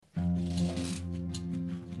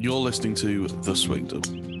You're listening to The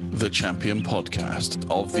Swingdom, the champion podcast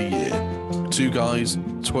of the year. 2 guys,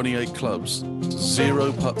 28 clubs,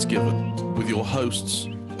 0 putts given, with your hosts,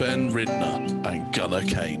 Ben Ridner and Gunnar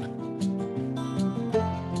Kane.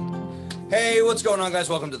 Hey, what's going on, guys?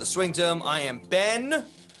 Welcome to The Swingdom. I am Ben.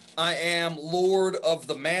 I am Lord of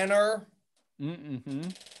the Manor.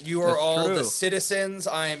 You are That's all true. the citizens.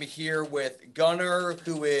 I am here with Gunnar,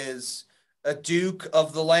 who is a duke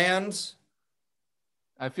of the land.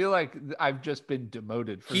 I feel like I've just been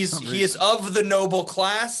demoted for some reason. He is of the noble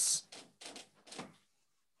class.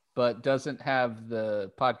 But doesn't have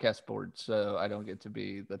the podcast board, so I don't get to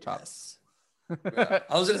be the top. Yes. Yeah.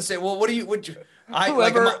 I was gonna say, well, am I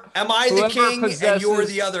the whoever king and you're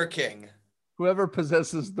the other king? Whoever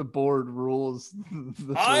possesses the board rules.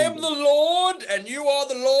 I am the Lord, and you are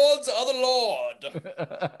the lord's other lord.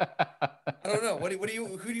 I don't know. Who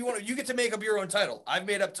do you want? You get to make up your own title. I've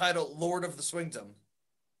made up title Lord of the Swingdom.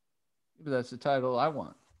 That's the title I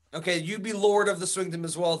want. Okay, you be Lord of the Swingdom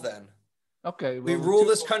as well then. Okay. We rule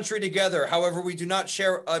this country together. However, we do not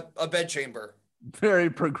share a bedchamber.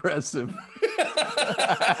 Very progressive.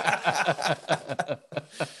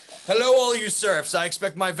 Hello, all you serfs. I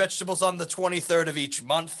expect my vegetables on the 23rd of each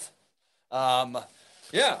month.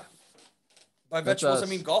 Yeah. By vegetables, I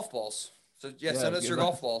mean golf balls. So, yeah, send us your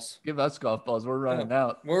golf balls. Give us golf balls. We're running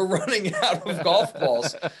out. We're running out of golf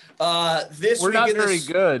balls. We're not very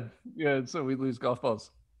good. Yeah, so we lose golf balls.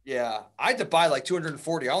 Yeah. I had to buy like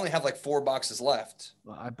 240. I only have like 4 boxes left.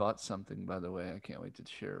 Well, I bought something, by the way. I can't wait to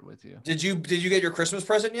share it with you. Did you get your Christmas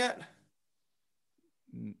present yet?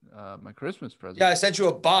 My Christmas present? Yeah, I sent you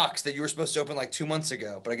a box that you were supposed to open like 2 months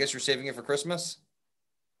ago, but I guess you're saving it for Christmas?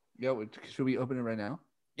 Yeah, should we open it right now?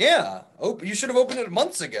 Yeah. You should have opened it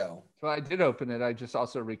months ago. So I did open it. I just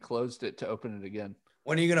also reclosed it to open it again.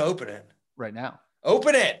 When are you going to open it? Right now.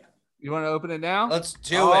 Open it. You want to open it now? Let's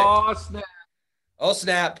do it. Oh, snap. Oh,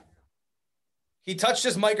 snap. He touched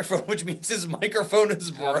his microphone, which means his microphone is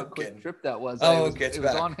broken. What a quick trip that was. It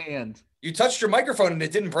was on hand. You touched your microphone and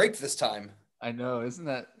it didn't break this time. I know. Isn't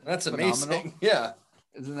that's amazing? Yeah.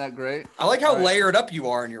 Isn't that great? I like how layered up you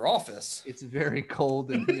are in your office. It's very cold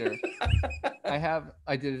in here.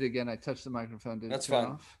 I did it again. I touched the microphone. That's fine.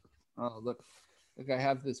 Off. Oh, look, I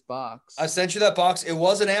have this box. I sent you that box. It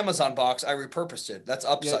was an Amazon box. I repurposed it. That's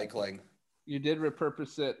upcycling. You did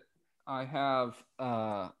repurpose it. I have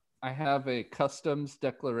a customs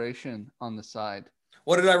declaration on the side.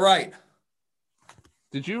 What did I write?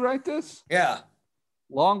 Did you write this? Yeah.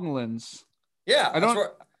 Longlands. Yeah.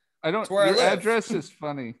 Your address is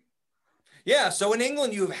funny. Yeah. So in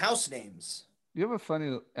England, you have house names. You have a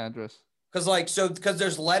funny address. Because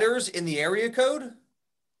there's letters in the area code.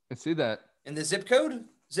 I see that. In the zip code?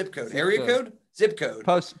 Zip code. Area code? Zip code.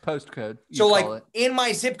 Postcode. So in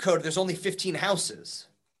my zip code, there's only 15 houses.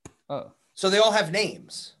 Oh. So they all have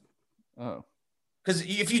names. Oh. Because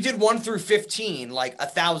if you did 1 through 15, like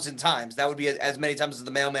 1,000 times, that would be as many times as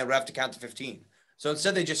the mailman would have to count to 15. So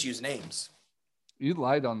instead, they just use names. You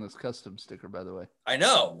lied on this custom sticker, by the way. I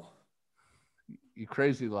know. You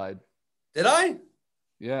crazy lied. Did I?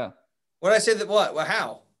 Yeah. What did I say that? What? Well,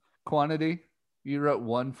 how? Quantity. You wrote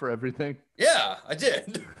 1 for everything. Yeah, I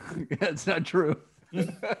did. Yeah, it's not true.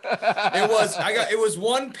 It was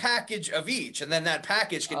 1 package of each, and then that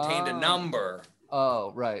package contained a number.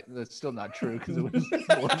 Oh, right. That's still not true because it was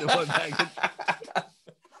more than 1 package.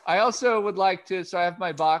 I also would like to, so I have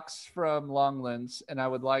my box from Longlands, and I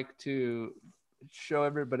would like to show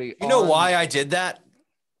everybody. You know why I did that?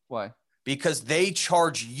 Why? Because they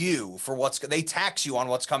charge you for they tax you on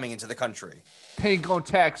what's coming into the country. They ain't gonna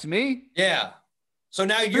tax me. Yeah. So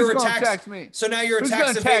now you're Who's gonna tax me. So now you're Who's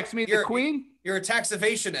gonna tax me? The Queen? You're a tax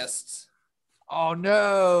evasionist. Oh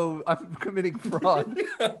no! I'm committing fraud.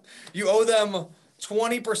 You owe them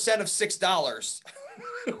 20% of $6.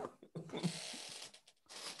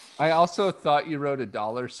 I also thought you wrote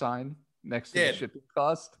a $sign next to the shipping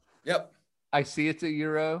cost. Yep. I see it's a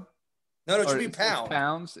euro. No, it should be pound. It's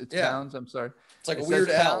pounds. It's pounds. I'm sorry. It's like a weird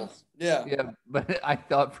L. Yeah. Yeah, but I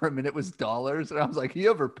thought for a minute it was dollars, and I was like, he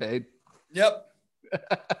overpaid. Yep.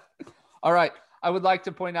 All right. I would like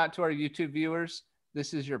to point out to our YouTube viewers,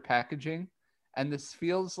 this is your packaging, and this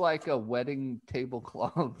feels like a wedding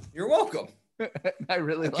tablecloth. You're welcome. I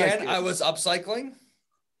really like it. I was upcycling.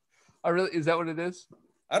 Is that what it is?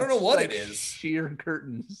 I don't know what it is. Sheer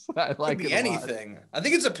curtains. I like it. Could be anything. I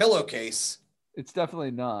think it's a pillowcase. It's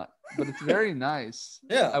definitely not, but it's very nice.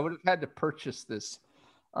 Yeah. I would have had to purchase this.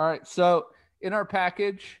 All right. So in our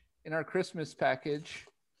package, in our Christmas package,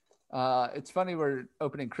 It's funny we're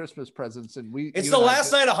opening Christmas presents and it's the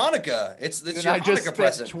last night of Hanukkah. It's your Hanukkah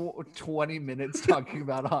present. 20 minutes talking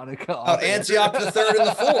about Hanukkah. About Antioch the Third and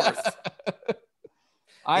the Fourth.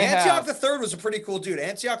 Antioch the Third was a pretty cool dude.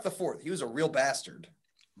 Antioch the Fourth, he was a real bastard.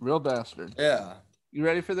 Real bastard. Yeah. You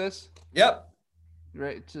ready for this? Yep. You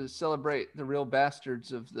ready to celebrate the real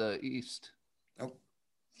bastards of the East? Nope.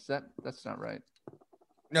 That's not right.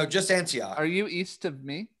 No, just Antioch. Are you east of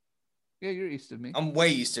me? Yeah, you're east of me. I'm way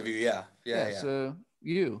east of you. Yeah. So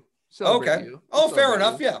you. Okay. You. Fair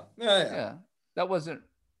enough. You. Yeah. That wasn't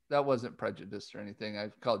prejudice or anything.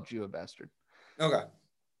 I called you a bastard. Okay.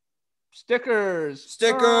 Stickers.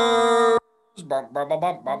 Look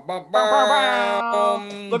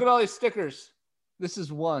at all these stickers. This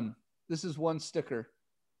is one sticker.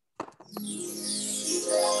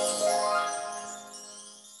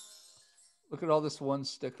 Look at all this one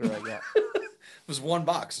sticker I got. It was one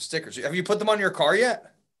box of stickers. Have you put them on your car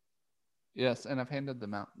yet? Yes, and I've handed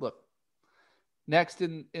them out. Look. Next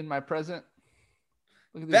in my present.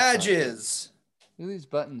 Look at these badges. Buttons. Look at these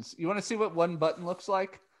buttons. You want to see what one button looks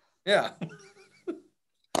like? Yeah.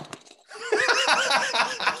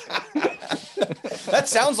 That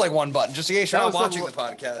sounds like one button, just in case you're not watching the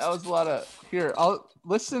podcast. That was a lot of here. I'll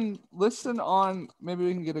listen on. Maybe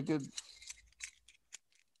we can get a good.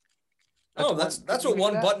 That's what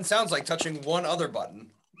one button sounds like, touching one other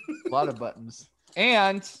button. A lot of buttons.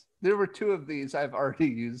 And there were two of these. I've already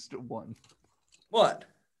used one. What?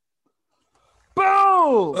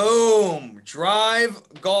 Boom! Boom! Drive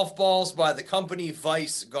golf balls by the company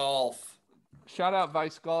Vice Golf. Shout out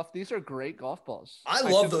Vice Golf. These are great golf balls. I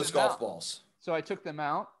love those golf balls. So I took them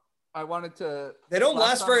out. I wanted to. They don't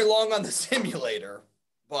last very long on the simulator,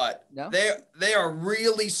 but they are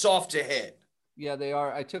really soft to hit. Yeah, they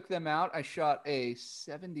are. I took them out. I shot a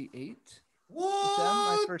 78. What? With them,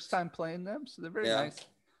 my first time playing them, so they're very nice.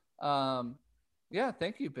 Yeah,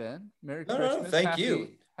 thank you, Ben. Merry Christmas. No, thank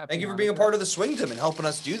you. Thank you for being a part of the Swingdom and helping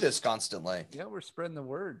us do this constantly. Yeah, we're spreading the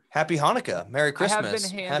word. Happy Hanukkah. Merry Christmas. I have been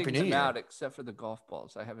handing Happy New them Year. out except for the golf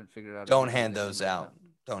balls. I haven't figured out. Don't hand those out.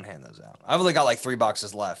 Don't hand those out. I've only got like 3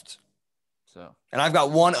 boxes left. So. And I've got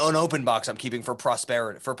one unopened box I'm keeping for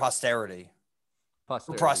posterity. For prosperity.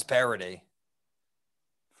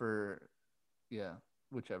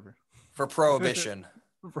 Whichever. For prohibition.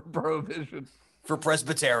 For prohibition. For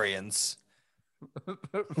Presbyterians.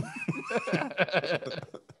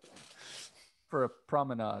 For a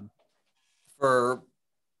promenade. For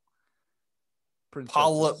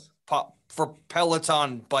for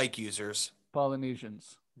Peloton bike users.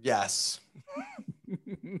 Polynesians. Yes.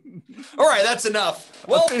 All right, that's enough.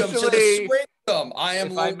 Welcome to the Swingdom.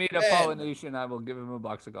 If I meet a Polynesian, I will give him a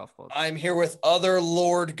box of golf balls. I'm here with other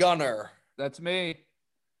Lord Gunner. That's me.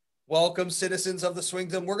 Welcome, citizens of the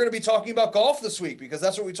Swingdom. We're going to be talking about golf this week because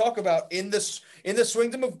that's what we talk about in the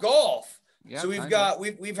Swingdom of golf. Yeah, so we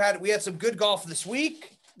had some good golf this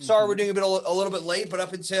week. Sorry, we're doing a little bit late, but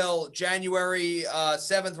up until January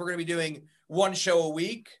 7th, we're going to be doing one show a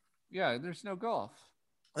week. Yeah, there's no golf.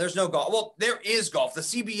 There's no golf. Well, there is golf. The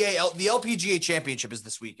CBA, the LPGA Championship is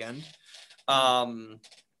this weekend. But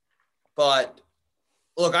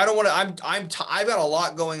look, I don't want to. I've got a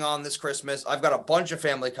lot going on this Christmas. I've got a bunch of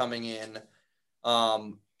family coming in.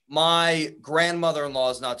 My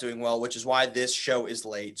grandmother-in-law is not doing well, which is why this show is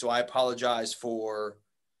late. So I apologize for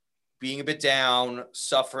being a bit down,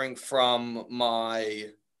 suffering from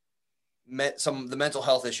some of the mental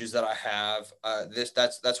health issues that I have.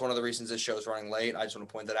 That's one of the reasons this show is running late. I just want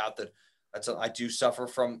to point that out I do suffer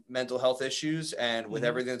from mental health issues, and with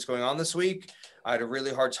everything that's going on this week, I had a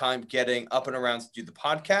really hard time getting up and around to do the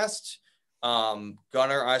podcast.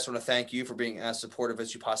 Gunnar, I just want to thank you for being as supportive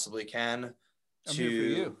as you possibly can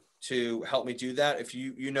to help me do that. If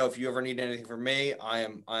you ever need anything from me, I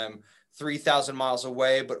am 3,000 miles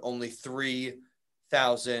away, but only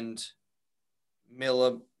 3,000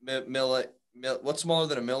 what's smaller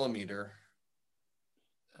than a millimeter?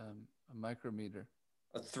 A micrometer.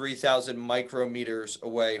 3,000 micrometers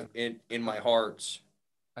away in my heart.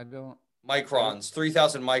 I don't. Microns,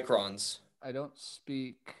 3,000 microns. I don't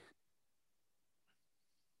speak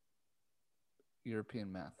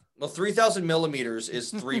European math. Well, 3,000 millimeters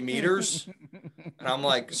is 3 meters. And I'm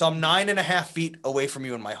like, so I'm 9.5 feet away from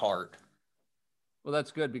you in my heart. Well,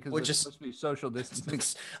 that's good because it's supposed to be social distancing.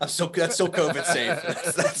 That's still COVID safe.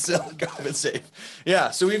 That's still COVID safe.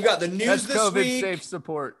 Yeah. So we've got the news this COVID week. Safe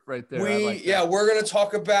support right there. We're going to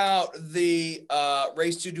talk about the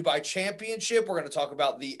Race to Dubai Championship. We're going to talk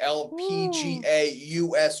about the LPGA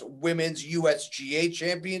US Women's USGA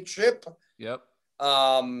Championship. Yep.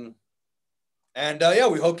 We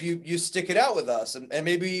hope you stick it out with us, and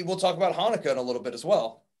maybe we'll talk about Hanukkah in a little bit as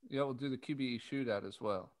well. Yeah, we'll do the QBE shootout as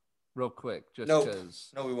well, real quick, just Nope.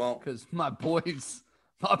 because. No, we won't. Because my boys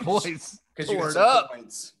Because you tore got it some up.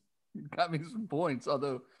 points. Got me some points.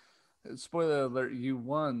 Although, spoiler alert, you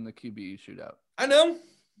won the QBE shootout. I know.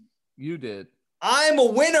 You did. I'm a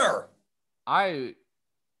winner. Happy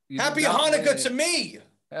Hanukkah to me.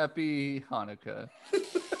 Happy Hanukkah.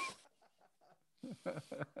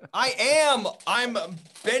 I'm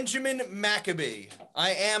Benjamin Maccabee.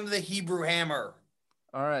 I am the Hebrew Hammer.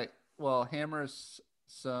 All right. Well, hammer's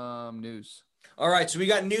some news. All right. So we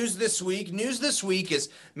got news this week. News this week is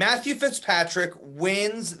Matthew Fitzpatrick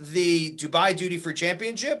wins the Dubai Duty Free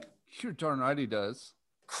Championship. You're darn right he does.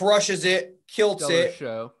 Crushes it. Kills Stellar it.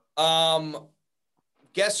 Show.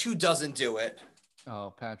 Guess who doesn't do it?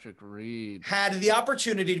 Oh, Patrick Reed. Had the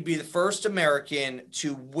opportunity to be the first American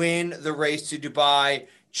to win the race to Dubai,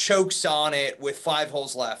 chokes on it with 5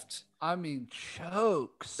 holes left. I mean,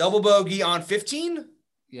 chokes. Double bogey on 15?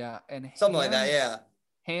 Yeah, and something like that, yeah.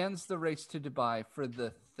 Hands the race to Dubai for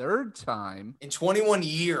the 3rd time. In 21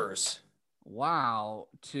 years. Wow,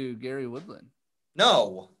 to Gary Woodland.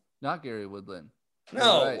 No. Not Gary Woodland.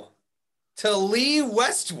 No. Right. To Lee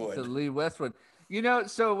Westwood. To Lee Westwood. You know,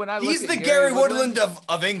 so when I look He's at the Gary Woodland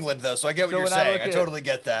of England, though, so I get what you're saying. I totally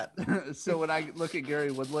get that. So when I look at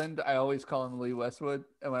Gary Woodland, I always call him Lee Westwood.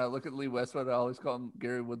 And when I look at Lee Westwood, I always call him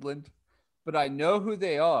Gary Woodland. But I know who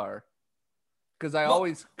they are because I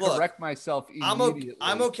always correct myself immediately.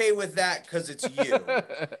 I'm okay with that because it's you.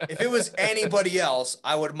 If it was anybody else,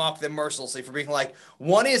 I would mock them mercilessly for being like,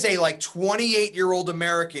 one is a 28-year-old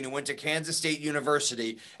American who went to Kansas State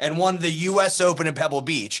University and won the U.S. Open in Pebble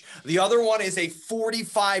Beach. The other one is a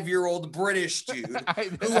 45-year-old British dude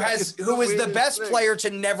who is the best player to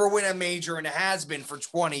never win a major and has been for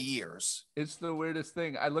 20 years. It's the weirdest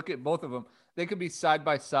thing. I look at both of them. They could be side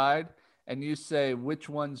by side, and you say which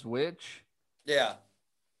one's which. Yeah.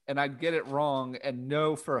 And I'd get it wrong and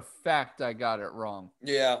know for a fact I got it wrong.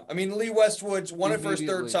 Yeah. I mean, Lee Westwood's won it for his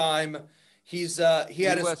 3rd time. He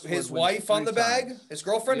had his wife on the bag, his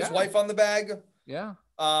girlfriend, his wife on the bag. Yeah.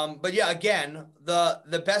 But yeah, again,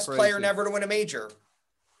 the best player never to win a major.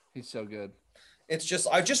 He's so good. It's just,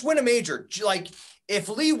 I just win a major. Like if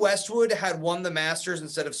Lee Westwood had won the Masters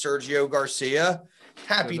instead of Sergio Garcia,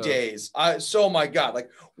 happy days. So my God,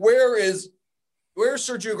 like where's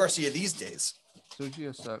Sergio Garcia these days?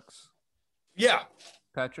 Sergio sucks. Yeah.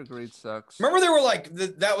 Patrick Reed sucks. Remember they were like,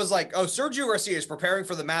 that was like, oh, Sergio Garcia is preparing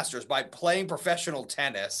for the Masters by playing professional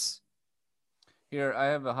tennis. Here, I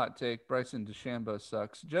have a hot take. Bryson DeChambeau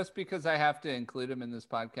sucks. Just because I have to include him in this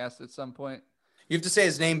podcast at some point. You have to say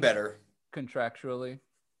his name better. Contractually.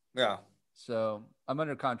 Yeah. So I'm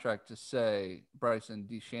under contract to say Bryson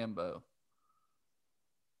DeChambeau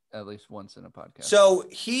at least once in a podcast. So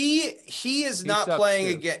he is not playing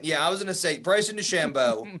too. again. Yeah, I was gonna say Bryson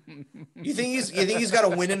DeChambeau. you think he's got a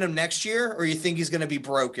win in him next year, or you think he's gonna be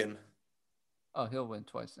broken? Oh, he'll win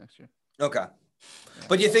twice next year. Okay. Yeah.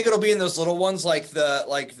 But you think it'll be in those little ones like the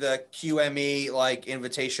QME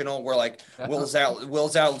invitational where Will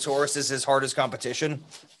Zalatoris is his hardest competition?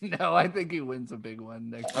 No, I think he wins a big one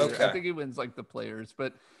next year. Okay. I think he wins the players,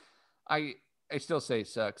 but I still say he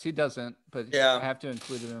sucks. He doesn't, but yeah. I have to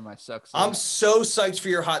include him in my sucks. I'm so psyched for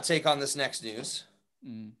your hot take on this next news.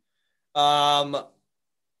 The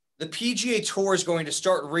PGA Tour is going to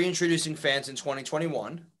start reintroducing fans in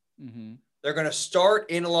 2021. Mm-hmm. They're going to start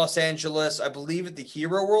in Los Angeles, I believe, at the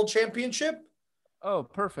Hero World Championship. Oh,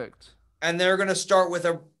 perfect. And they're going to start with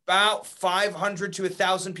about 500 to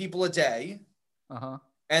 1,000 people a day. Uh-huh.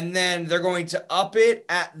 And then they're going to up it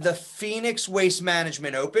at the Phoenix Waste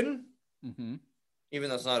Management Open. Mm-hmm. Even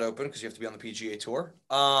though it's not open because you have to be on the PGA Tour.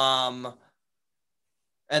 And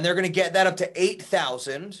they're going to get that up to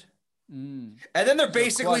 8,000. And then they're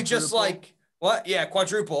basically just like, what? Yeah,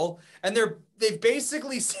 quadruple. And they've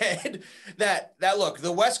basically said that look,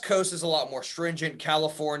 the West Coast is a lot more stringent.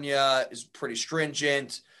 California is pretty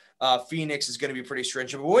stringent. Phoenix is going to be pretty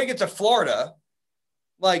stringent. But when we get to Florida,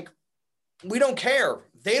 we don't care.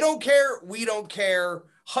 They don't care. We don't care.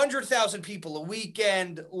 100,000 people a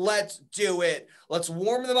weekend. Let's do it. Let's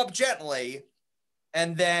warm them up gently.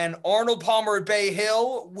 And then Arnold Palmer at Bay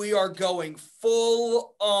Hill, we are going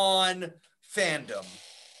full on fandom.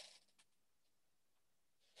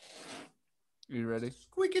 You ready?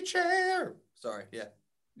 Squeaky chair. Sorry. Yeah.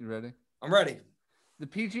 You ready? I'm ready. The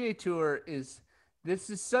PGA Tour this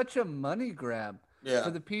is such a money grab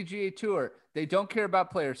for the PGA Tour. They don't care about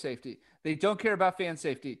player safety. They don't care about fan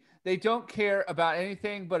safety. They don't care about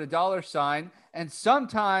anything but a dollar sign. And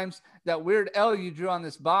sometimes that weird L you drew on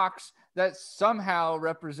this box that somehow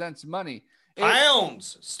represents money.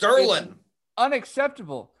 Pounds. Sterling.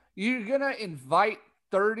 Unacceptable. You're going to invite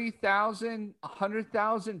 30,000,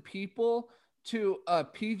 100,000 people to a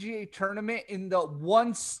PGA tournament in the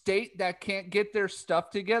one state that can't get their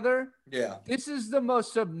stuff together. Yeah. This is the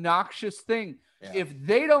most obnoxious thing. Yeah. If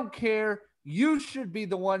they don't care, you should be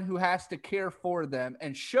the one who has to care for them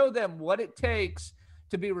and show them what it takes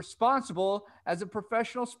to be responsible as a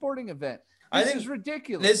professional sporting event. This is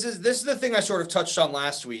ridiculous. This is the thing I sort of touched on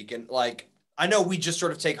last week. And like, I know we just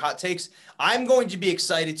sort of take hot takes. I'm going to be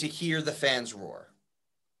excited to hear the fans roar.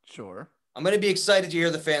 Sure. I'm going to be excited to hear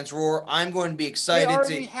the fans roar. I'm going to be excited They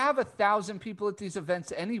already have 1,000 people at these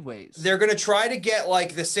events anyways. They're going to try to get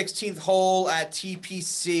like the 16th hole at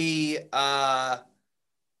TPC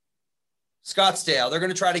Scottsdale. They're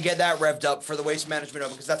going to try to get that revved up for the Waste Management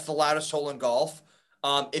Open because that's the loudest hole in golf.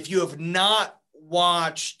 If you have not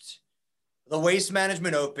watched the Waste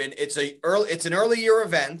Management Open, it's an early year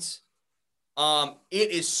event. It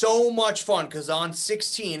is so much fun because on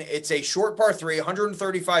 16, it's a short par 3,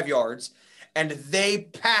 135 yards, and they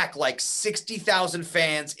pack like 60,000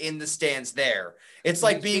 fans in the stands there. It's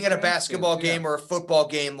like being at a basketball game or a football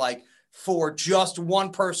game, like for just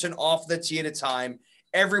one person off the tee at a time.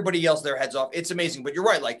 Everybody yells their heads off. It's amazing. But you're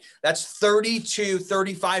right. Like that's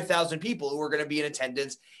 35,000 people who are going to be in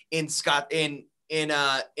attendance in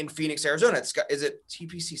Phoenix, Arizona. Is it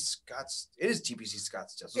TPC Scotts? It is TPC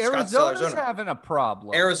Scottsdale. So Arizona's having a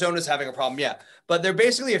problem. Arizona's having a problem, yeah. But they're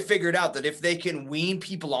basically figured out that if they can wean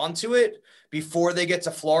people onto it before they get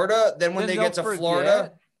to Florida, then when they get to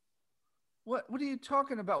Florida. What are you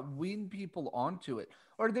talking about? Wean people onto it?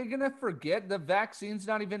 Are they going to forget the vaccine's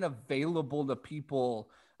not even available to people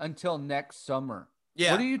until next summer?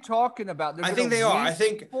 Yeah. What are you talking about? I think they are. I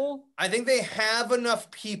think they have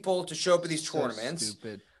enough people to show up at these tournaments.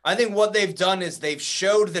 Stupid. I think what they've done is they've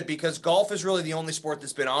showed that because golf is really the only sport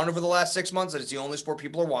that's been on over the last 6 months, that it's the only sport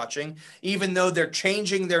people are watching, even though they're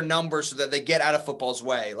changing their numbers so that they get out of football's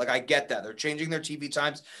way. Like, I get that. They're changing their TV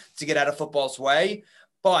times to get out of football's way.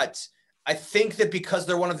 But I think that because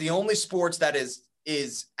they're one of the only sports that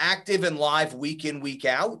is active and live week in, week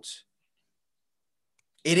out,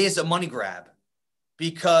 it is a money grab.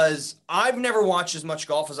 Because I've never watched as much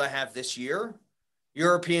golf as I have this year.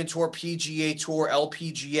 European Tour, PGA Tour,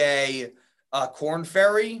 LPGA, Korn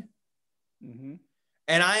Ferry. Mm-hmm.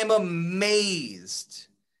 And I am amazed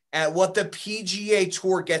at what the PGA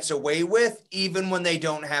Tour gets away with, even when they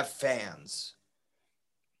don't have fans.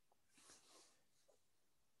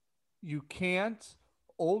 You can't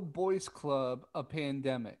Old Boys Club a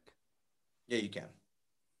pandemic. Yeah, you can.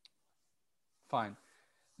 Fine.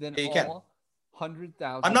 Then yeah, you can.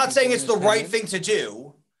 100,000. I'm not saying it's the right thing to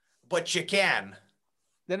do, but you can.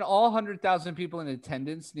 Then all 100,000 people in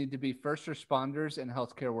attendance need to be first responders and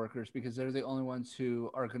healthcare workers because they're the only ones who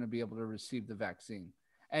are going to be able to receive the vaccine.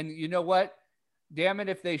 And you know what? Damn it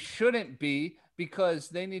if they shouldn't be, because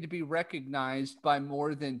they need to be recognized by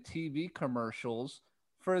more than TV commercials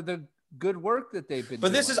for the good work that they've been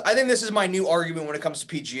doing. I think this is my new argument when it comes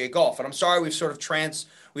to PGA golf. And I'm sorry we've sort of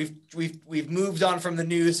we've moved on from the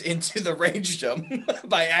news into the rangedom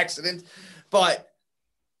by accident. But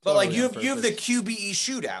totally, like you have the QBE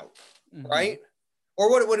shootout, mm-hmm. right? Or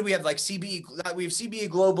what do we have? Like CBE, we have CBE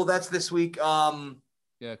Global. That's this week. Yeah,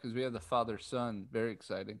 because we have the father-son. Very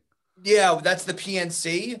exciting. Yeah, that's the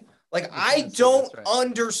PNC. Like, I don't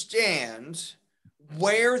understand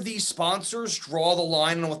where these sponsors draw the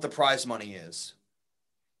line on what the prize money is.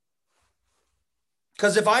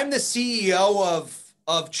 Because if I'm the CEO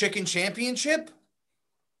of Chicken Championship,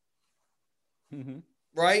 mm-hmm.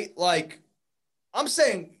 right? Like, I'm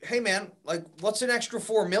saying, hey man, like, what's an extra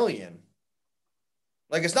 $4 million?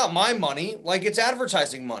 Like, it's not my money. Like, it's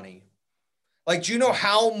advertising money. Like, do you know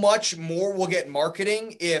how much more we'll get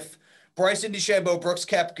marketing if Bryson DeChambeau, Brooks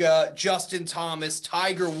Koepka, Justin Thomas,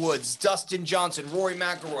 Tiger Woods, Dustin Johnson, Rory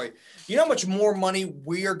McIlroy? You know how much more money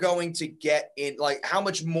we are going to get in, like, how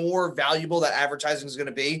much more valuable that advertising is going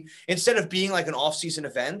to be instead of being like an off-season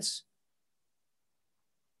event?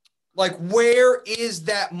 Like, where is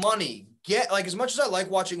that money? Get, like, as much as I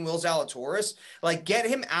like watching Will Zalatoris, like, get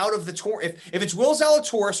him out of the tour. If it's Will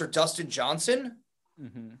Zalatoris or Dustin Johnson,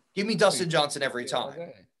 mm-hmm. give me Dustin Johnson every time.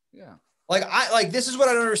 Yeah. Like, this is what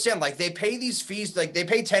I don't understand. Like, they pay these fees, like, they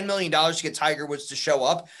pay $10 million to get Tiger Woods to show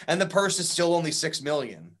up, and the purse is still only $6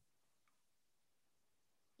 million.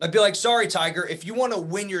 I'd be like, sorry, Tiger, if you want to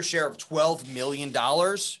win your share of $12 million,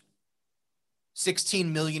 $16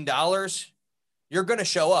 million, you're going to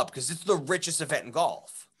show up because it's the richest event in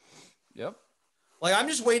golf. Yep. Like, I'm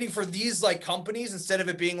just waiting for these, like, companies, instead of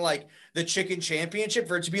it being like the Chicken Championship,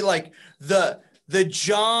 for it to be like the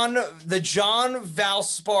John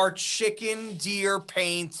Valspar Chicken Deer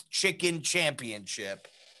Paint Chicken Championship.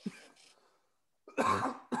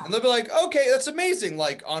 And they'll be like, okay, that's amazing.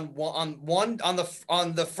 Like on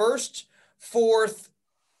the first, fourth,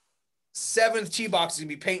 seventh tee box is gonna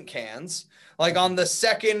be paint cans. Like on the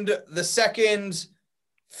second,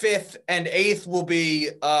 fifth, and eighth will be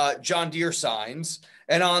John Deere signs.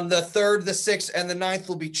 And on the third, the sixth, and the ninth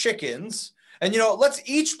will be chickens. And let's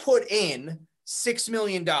each put in $6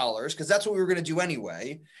 million because that's what we were gonna do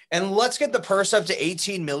anyway. And let's get the purse up to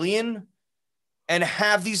 18 million and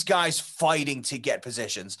have these guys fighting to get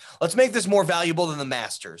positions. Let's make this more valuable than the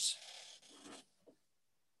Masters.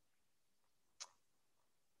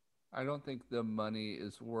 I don't think the money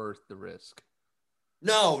is worth the risk.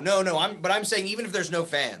 No. I'm saying even if there's no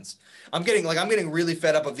fans, I'm getting really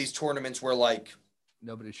fed up of these tournaments where like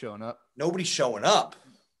nobody's showing up.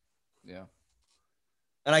 Yeah.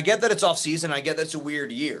 And I get that it's off season. I get that's a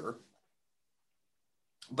weird year.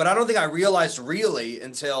 But I don't think I realized really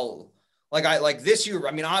until this year.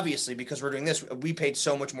 I mean, obviously, because we're doing this, we paid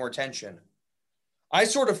so much more attention. I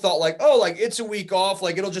sort of thought like, oh, like it's a week off.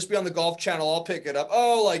 Like it'll just be on the Golf Channel. I'll pick it up.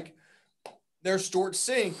 Oh, like there's Stuart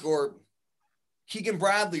Sink or Keegan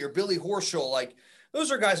Bradley or Billy Horschel. Like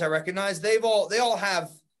those are guys I recognize. They all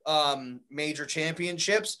have major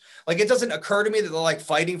championships. Like it doesn't occur to me that they're like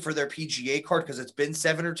fighting for their PGA card because it's been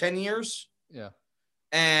 7 or 10 years. Yeah.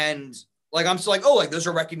 And like, I'm still like, oh, like those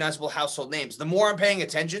are recognizable household names. The more I'm paying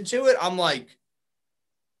attention to it, I'm like,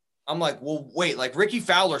 well, wait, like Ricky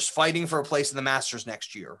Fowler's fighting for a place in the Masters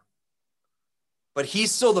next year, but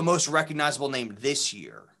he's still the most recognizable name this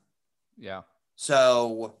year. Yeah.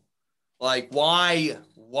 So like, why?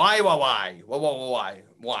 I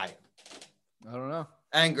don't know.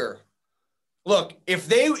 Anger. Look, if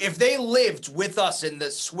they lived with us in the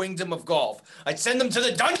swingdom of golf, I'd send them to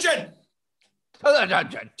the dungeon. To the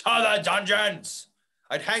dungeon. To the dungeons.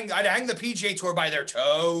 I'd hang the PGA Tour by their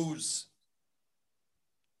toes.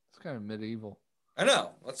 It's kind of medieval. I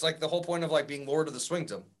know. That's like the whole point of like being Lord of the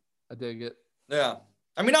Swingdom. I dig it. Yeah.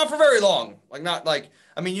 I mean, not for very long. Like not like,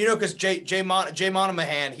 I mean, because Jay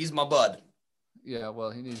Monahan, he's my bud. Yeah,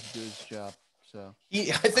 well, he needs to do his job. So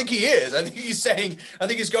I think he is. I think he's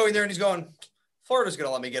going there and he's going, Florida's gonna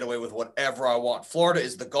let me get away with whatever I want. Florida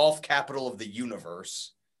is the golf capital of the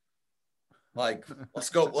universe. Like, let's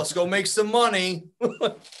go make some money.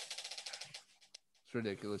 It's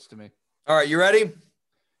ridiculous to me. All right, you ready?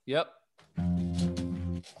 Yep.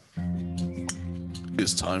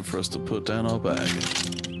 It's time for us to put down our bag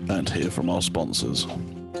and hear from our sponsors.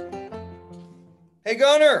 Hey,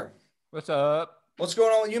 Gunner. What's up? What's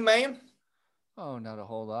going on with you, man? Oh, not a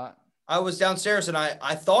whole lot. I was downstairs and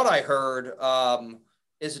I thought I heard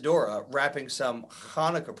Isadora wrapping some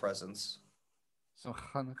Hanukkah presents. Some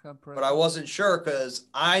Hanukkah presents? But I wasn't sure because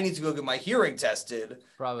I need to go get my hearing tested.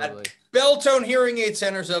 Probably. At Belltone Hearing Aid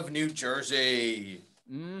Centers of New Jersey.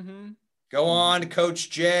 Mm-hmm. Go on, Coach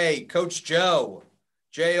J, Coach Joe,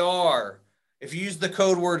 JR. If you use the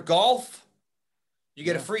code word golf, you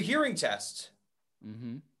get a free hearing test.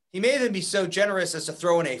 Mm-hmm. He may even be so generous as to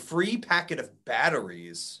throw in a free packet of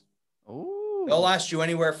batteries. Ooh. They'll last you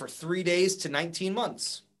anywhere for 3 days to 19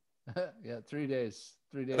 months. Yeah, 3 days.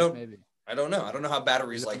 3 days maybe. I don't know. I don't know how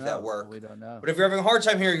batteries like that work. We don't know. But if you're having a hard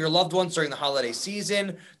time hearing your loved ones during the holiday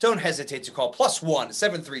season, don't hesitate to call +1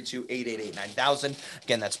 732 9000.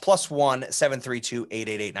 Again, that's +1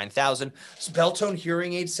 732 9000. It's Belltone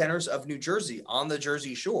Hearing Aid Centers of New Jersey on the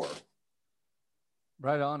Jersey Shore.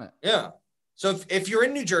 Right on it. Yeah. So if you're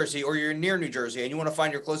in New Jersey or you're near New Jersey and you want to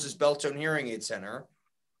find your closest Belltone Hearing Aid Center,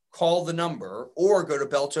 call the number or go to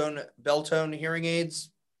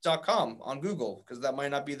BelltoneHearingAids.com on Google because that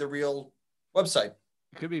might not be the real website.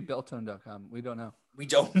 It could be Belltone.com. We don't know. We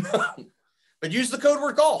don't know. But use the code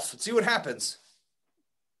word golf and see what happens.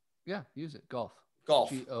 Yeah, use it. Golf.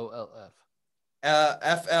 Golf. GOLF.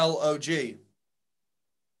 FLOG.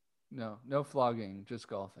 No flogging, just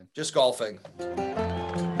golfing. Just golfing.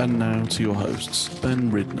 And now to your hosts, Ben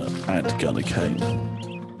Ridner and Gunnar Kane.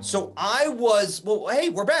 So hey,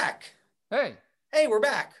 we're back. Hey, we're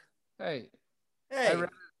back. Hey. Hey. I read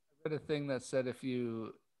a thing that said if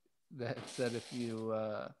you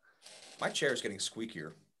my chair is getting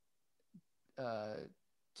squeakier.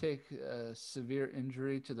 Take a severe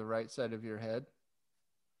injury to the right side of your head,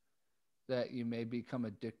 that you may become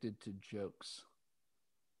addicted to jokes.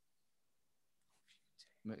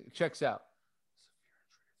 Checks out.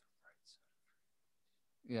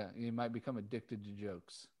 Yeah, you might become addicted to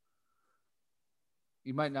jokes.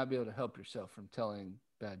 You might not be able to help yourself from telling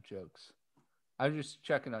bad jokes. I'm just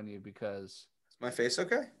checking on you because... Is my face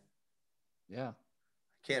okay? Yeah.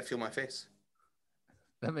 I can't feel my face.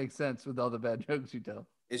 That makes sense with all the bad jokes you tell.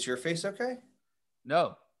 Is your face okay?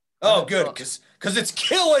 No. Oh, good, because it's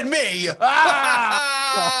killing me.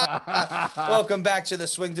 Ah! Welcome back to the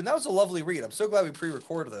Swingdom. That was a lovely read. I'm so glad we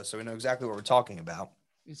pre-recorded this so we know exactly what we're talking about.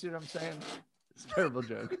 You see what I'm saying? It's a terrible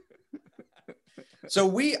joke. So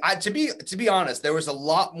to be honest, there was a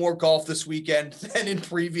lot more golf this weekend than in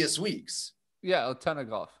previous weeks. Yeah, a ton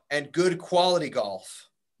of golf. And good quality golf.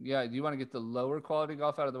 Yeah, do you want to get the lower quality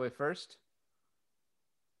golf out of the way first?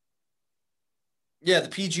 Yeah, the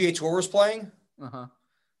PGA Tour was playing. Uh-huh.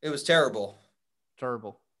 It was terrible.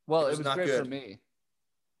 Terrible. Well, it was not great good for me.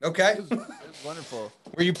 Okay. It was wonderful.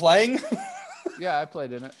 Were you playing? Yeah, I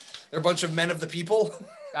played in it. They're a bunch of men of the people.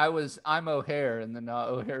 I'm O'Hare in the Not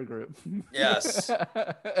O'Hare group. Yes.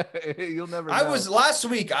 You'll never know. I was last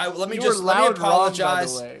week. Let me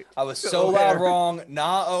apologize. Wrong, I was so loud wrong.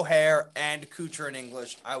 Not O'Hare and Kuchar in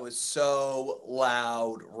English. I was so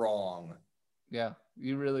loud wrong. Yeah,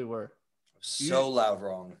 you really were. So loud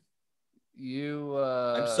wrong.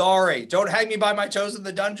 I'm sorry. Don't hang me by my toes in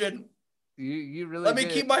the dungeon. You really let me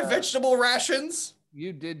keep my vegetable rations.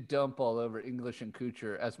 You did dump all over English and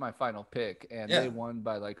Kuchar as my final pick, and they won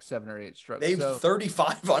by like 7 or 8 strokes. They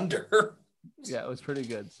 35 under. Yeah, it was pretty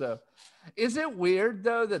good. So, is it weird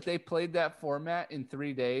though that they played that format in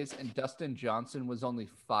 3 days, and Dustin Johnson was only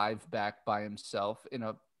 5 back by himself in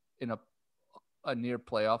a near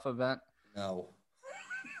playoff event? No.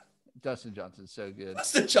 Dustin Johnson's so good.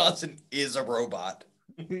 Dustin Johnson is a robot.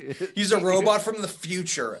 He's a robot from the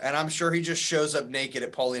future, and I'm sure he just shows up naked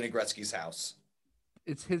at Paulina Gretzky's house.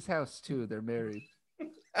 It's his house too. They're married.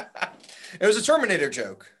 It was a Terminator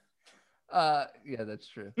joke. Yeah, that's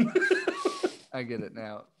true. I get it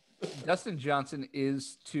now. Dustin Johnson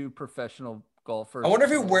is too professional golfer. I wonder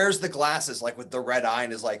if he wears the glasses like with the red eye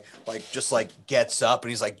and is like gets up and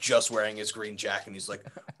he's like just wearing his green jacket and he's like,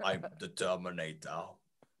 I'm the Terminator.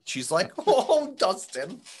 She's like, oh,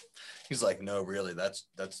 Dustin. He's like, no, really, that's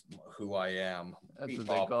who I am. That's what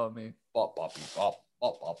they call me. Bop, bop, bop,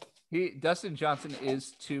 bop, bop. Dustin Johnson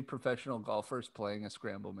is 2 professional golfers playing a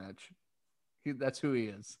scramble match. That's who he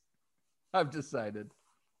is. I've decided.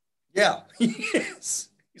 Yeah, he is.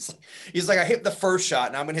 He's like, I hit the first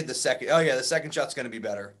shot, now I'm gonna hit the second. Oh yeah, the second shot's gonna be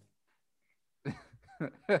better.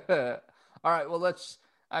 All right, well it's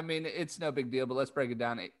no big deal, but let's break it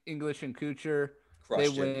down. English and Kuchar, they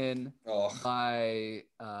win by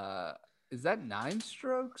is that 9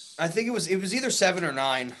 strokes? I think it was either 7 or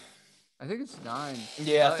 9. I think it's 9.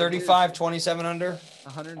 Yeah, 35, 27 under.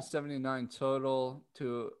 179 total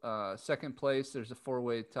to second place. There's a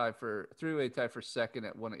 3-way tie for second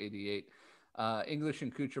at 188. English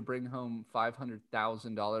and Kuchar bring home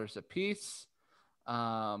 $500,000 apiece.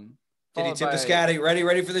 Did he tip his caddy?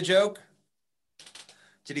 Ready for the joke?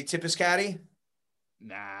 Did he tip his caddy?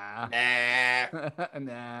 Nah.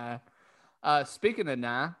 Speaking of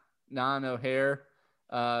nah and O'Hare,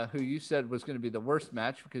 who you said was going to be the worst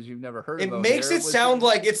match because you've never heard of O'Hare. It makes it sound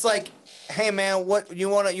like it's like, hey man, what you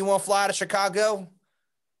want to fly to Chicago?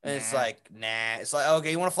 And it's like, nah. It's like, okay,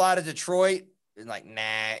 you want to fly to Detroit? And like,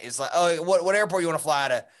 nah. It's like, oh, what airport you want to fly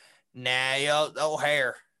to? Nah,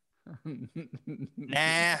 O'Hare.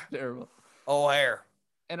 Nah. Terrible. O'Hare.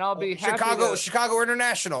 And I'll be happy Chicago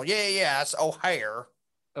International. Yeah, that's O'Hare.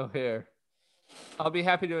 O'Hare. I'll be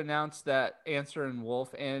happy to announce that Answer and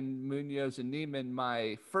Wolf and Munoz and Neiman,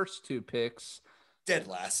 my first 2 picks, dead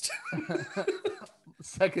last.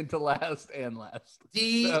 Second to last and last.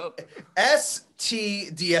 DFL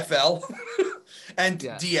and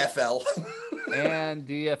DFL. And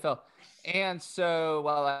DFL. And so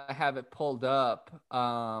while I have it pulled up,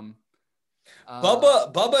 Bubba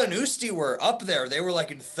and Usti were up there. They were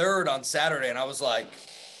like in 3rd on Saturday, and I was like,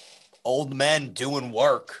 old men doing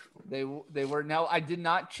work. They were. Now, I did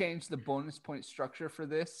not change the bonus point structure for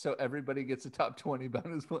this, so everybody gets a top 20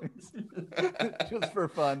 bonus points just for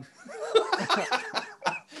fun.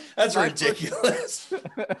 That's ridiculous.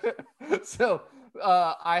 So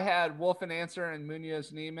I had Wolf and Answer and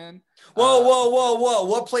Munoz Neiman. Whoa.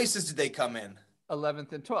 What places did they come in?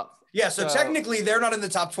 11th and 12th. Yeah, so technically they're not in the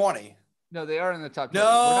top 20. No, they are in the top 20.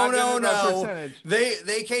 No.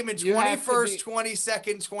 They came in 21st,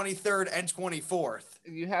 22nd, 23rd, and 24th.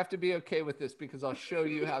 You have to be okay with this because I'll show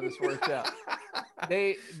you how this worked out.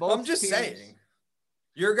 I'm just saying.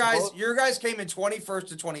 Your guys came in 21st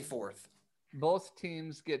to 24th. Both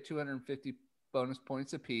teams get 250 bonus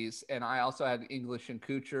points apiece, and I also had English and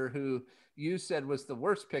Kuchar, who you said was the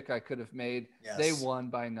worst pick I could have made. Yes. They won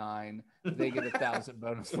by 9. They get 1,000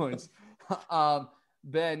 bonus points.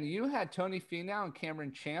 Ben, you had Tony Finau and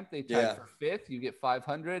Cameron Champ. They tied for 5th. You get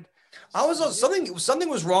 500. I was something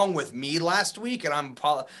was wrong with me last week, and I'm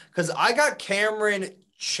because I got Cameron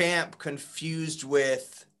Champ confused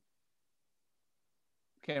with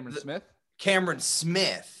Cameron Smith. Cameron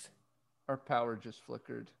Smith. Our power just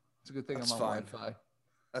flickered. It's a good thing That's I'm on fine. Wi-Fi.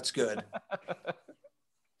 That's good.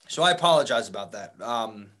 So I apologize about that.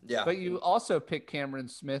 Yeah. But you also picked Cameron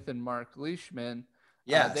Smith and Mark Leishman.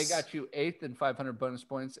 Yes. They got you 8th and 500 bonus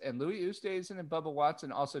points. And Louis Oosthuizen and Bubba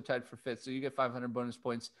Watson also tied for 5th. So you get 500 bonus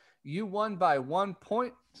points. You won by 1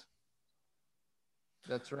 point.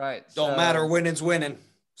 That's right. Don't matter. Winning's winning.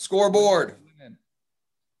 Scoreboard.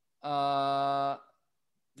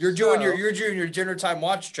 You're doing your dinner time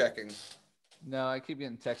watch checking. No, I keep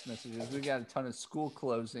getting text messages. We got a ton of school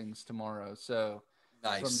closings tomorrow. So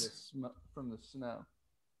nice. From the snow.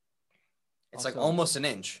 It's also, like almost an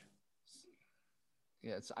inch.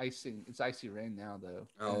 Yeah, it's icing. It's icy rain now, though.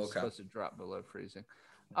 Oh, okay. It's supposed to drop below freezing.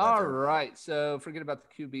 All right. So forget about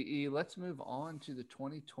the QBE. Let's move on to the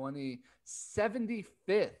 2020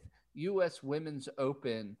 75th U.S. Women's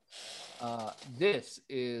Open. This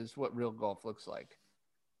is what real golf looks like.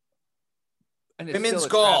 And it's women's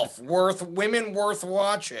golf, women worth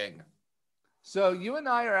watching. So you and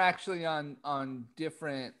I are actually on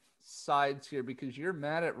different sides here because you're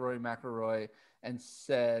mad at Rory McIlroy and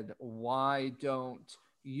said, why don't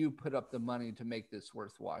you put up the money to make this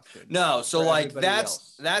worth watching? No, so like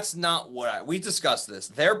that's not what we discussed this.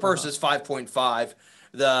 Their purse is 5.5.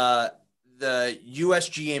 The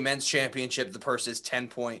USGA Men's Championship, the purse is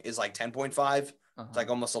like 10.5. It's like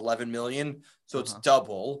almost 11 million. So it's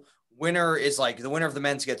double. Winner is like the winner of the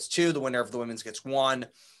men's gets 2, the winner of the women's gets 1.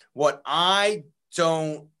 What I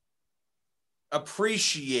don't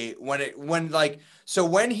appreciate when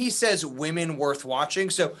he says women worth watching.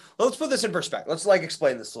 So let's put this in perspective. Let's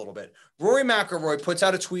explain this a little bit. Rory McIlroy puts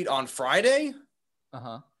out a tweet on Friday.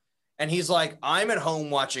 And he's like, I'm at home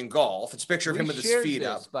watching golf. It's a picture of him with his feet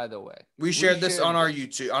up. By the way, we shared this on our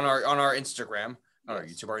YouTube, on our Instagram, our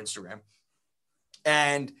Instagram.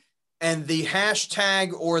 And the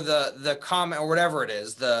hashtag or the comment or whatever it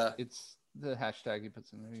is, it's the hashtag he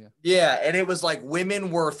puts in there. Yeah. Yeah. And it was like women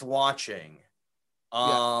worth watching.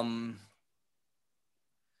 And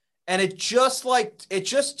it just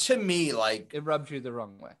to me, like it rubbed you the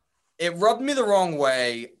wrong way. It rubbed me the wrong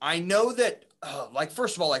way. I know that,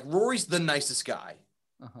 first of all, Rory's the nicest guy.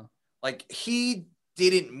 Like he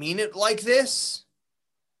didn't mean it like this.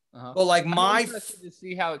 But I'm interested to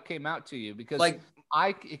see how it came out to you because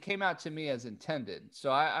it came out to me as intended.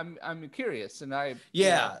 So I'm curious and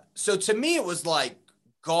So to me it was like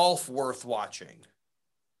golf worth watching.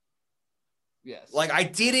 Yes. Like I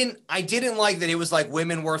didn't like that it was like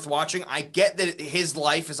women worth watching. I get that his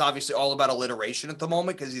life is obviously all about alliteration at the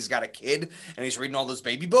moment because he's got a kid and he's reading all those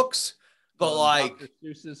baby books. But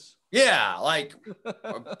yeah, like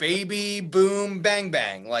baby boom bang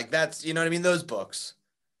bang. Like that's, you know what I mean? Those books.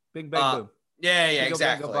 Bing bang boom. Yeah,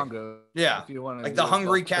 exactly. Bongo, bongo, yeah. If you want like the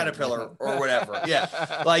hungry caterpillar or whatever. Yeah.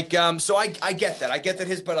 So I get that. I get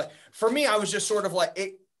that but for me, I was just sort of like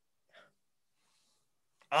it.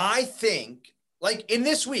 I think in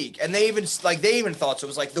this week, and they even thought so. It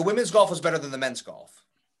was like the women's golf was better than the men's golf.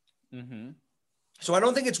 So I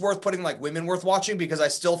don't think it's worth putting women worth watching because I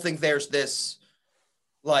still think there's this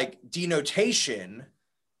denotation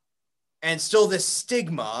and still this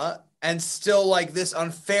stigma and still this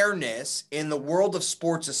unfairness in the world of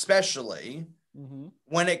sports, especially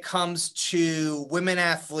when it comes to women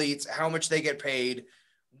athletes, how much they get paid,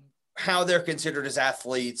 how they're considered as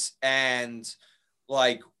athletes, and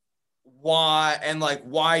why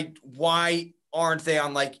aren't they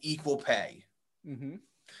on equal pay?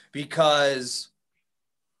 Because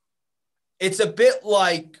it's a bit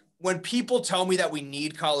like when people tell me that we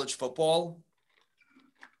need college football,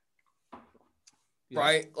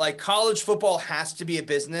 right? Like college football has to be a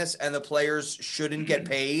business and the players shouldn't get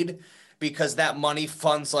paid because that money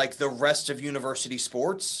funds the rest of university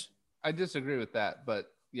sports. I disagree with that,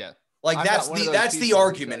 but yeah. That's the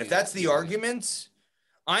argument. If that's the argument,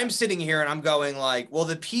 I'm sitting here and I'm going well,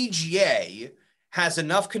 the PGA has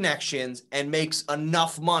enough connections and makes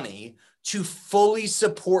enough money to fully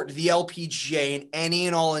support the LPGA in any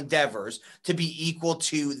and all endeavors to be equal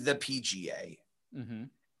to the PGA.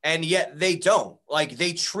 And yet they don't.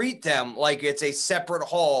 They treat them like it's a separate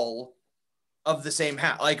hall of the same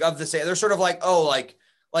house, they're sort of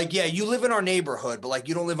yeah, you live in our neighborhood, but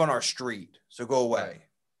you don't live on our street, so go away.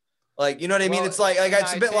 You know what I mean? It's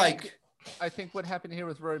it's a bit I think what happened here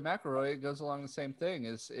with Rory McIlroy, it goes along the same thing,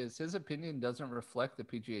 is his opinion doesn't reflect the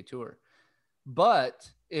PGA Tour. But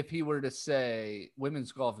if he were to say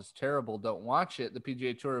women's golf is terrible, don't watch it, the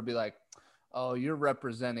PGA Tour would be like, oh, you're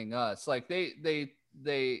representing us. They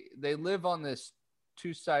live on this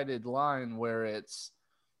two-sided line where it's,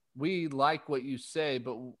 we like what you say,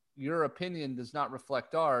 but your opinion does not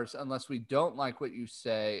reflect ours unless we don't like what you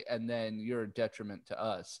say, and then you're a detriment to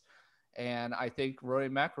us. And I think Rory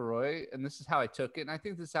McIlroy, and this is how I took it, and I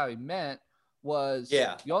think this is how he meant, was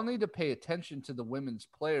y'all need to pay attention to the women's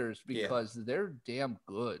players because they're damn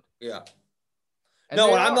good. Yeah. And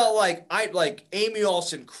no, and I'm not like Amy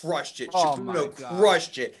Olsen crushed it. Shifuno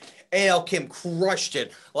crushed it. A.L. Kim crushed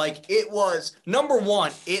it. Like, it was number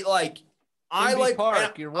one. It like I like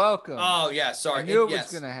Park. You're welcome. Oh yeah, sorry. I knew it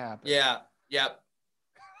was gonna happen. Yeah, yep.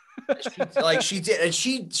 She did, and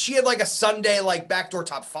she had like a Sunday like backdoor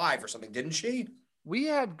top 5 or something, didn't she? We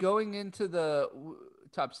had going into the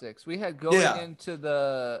top 6. We had going into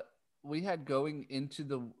the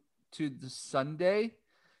Sunday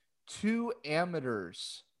 2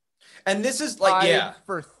 amateurs. And this is like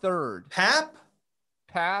for third. Pap,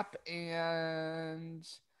 and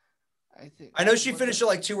I know she finished it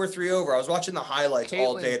like 2 or 3 over. I was watching the highlights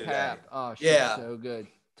all day today. Pap. Oh, she's so good.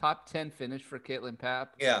 Top 10 finish for Caitlin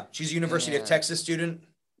Pap. Yeah, she's a University of Texas student.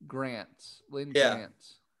 Lynn Grant.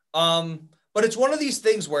 But it's one of these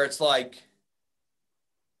things where it's like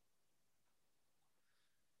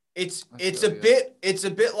it's a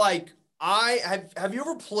bit like have you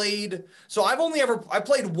ever played? So I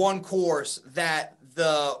played one course that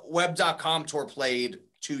the web.com tour played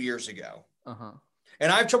 2 years ago. Uh-huh.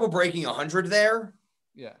 And I have trouble breaking 100 there.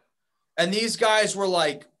 Yeah. And these guys were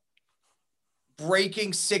like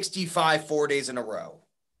breaking 65 4 days in a row.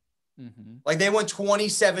 Mm-hmm. Like they went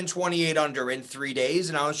 27, 28 under in 3 days.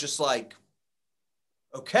 And I was just like,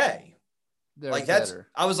 okay.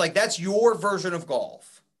 I was like, that's your version of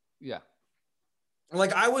golf. Yeah.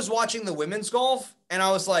 Like I was watching the women's golf and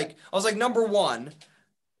I was like, number one,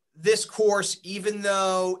 this course, even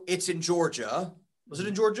though it's in Georgia, was it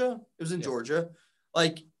in Georgia? It was in Georgia.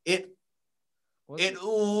 Like it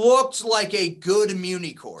looked like a good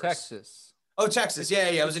Muni course. Texas. Oh, Texas. Yeah.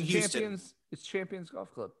 It was in Houston. It's Champions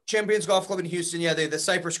Golf Club. Champions Golf Club in Houston. Yeah, they the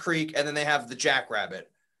Cypress Creek, and then they have the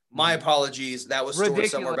Jackrabbit. My apologies. That was stored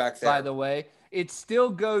somewhere back there. By the way, it still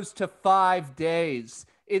goes to 5 days.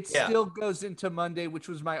 It still goes into Monday, which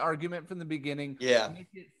was my argument from the beginning. Yeah. Make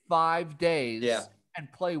it 5 days. Yeah. And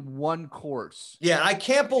play one course. Yeah, I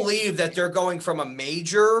can't believe that they're going from a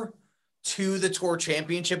major to the Tour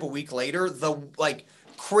Championship a week later, the like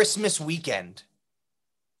Christmas weekend.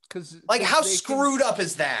 How screwed up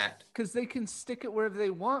is that? Because they can stick it wherever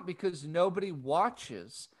they want because nobody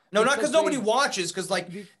watches. No, not because nobody watches, because like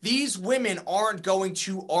these women aren't going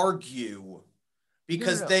to argue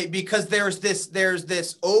because there's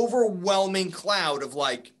this overwhelming cloud of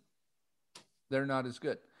like they're not as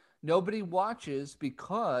good. Nobody watches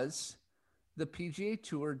because the PGA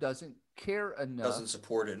Tour doesn't care enough. Doesn't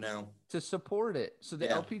support it now. To support it. So the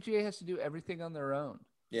LPGA has to do everything on their own.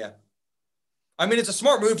 Yeah. I mean, it's a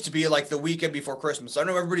smart move to be like the weekend before Christmas. I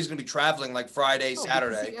know everybody's going to be traveling like Friday,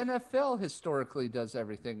 Saturday. The NFL historically does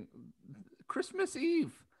everything. Christmas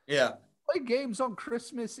Eve. Yeah. Play games on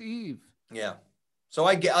Christmas Eve. Yeah. So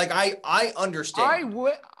I get like I understand.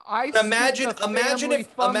 Imagine if they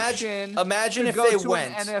went to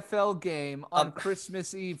an NFL game on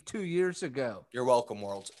Christmas Eve 2 years ago. You're welcome,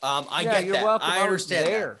 world. I get you're that. Welcome. I understand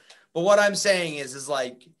that. But what I'm saying is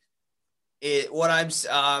like I forgot what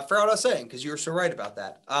I was saying because you were so right about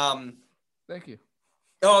that. Thank you.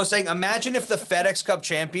 No, I was saying imagine if the FedEx Cup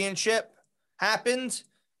Championship happened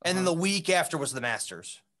and then the week after was the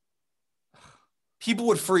Masters. People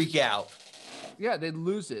would freak out. Yeah, they'd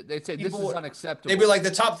lose it. They'd say this is unacceptable. They'd be like, the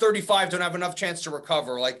top 35 don't have enough chance to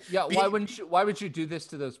recover. Like, why would you do this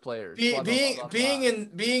to those players? Being in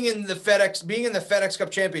the FedEx Cup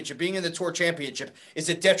Championship, being in the Tour Championship is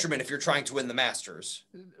a detriment if you're trying to win the Masters.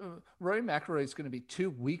 Rory McIlroy is going to be too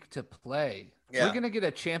weak to play. Yeah. We're going to get a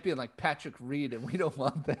champion like Patrick Reed, and we don't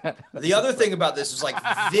want that. The other thing about this is like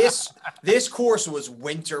this course was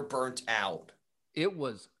winter burnt out. It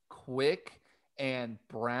was quick and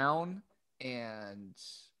brown. And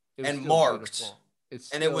marked.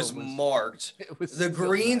 It was marked. The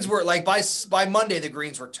greens were like by Monday, the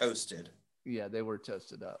greens were toasted. Yeah, they were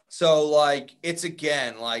toasted up. So like it's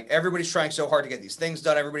again like everybody's trying so hard to get these things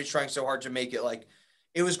done. Everybody's trying so hard to make it like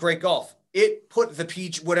it was great golf. It put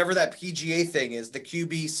the whatever that PGA thing is, the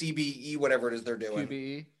QB, CBE, whatever it is they're doing.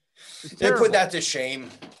 QBE. They put that to shame.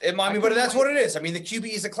 But that's what it is. I mean, the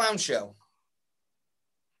QBE is a clown show.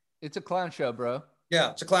 It's a clown show, bro.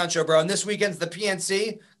 Yeah, it's a clown show, bro. And this weekend's the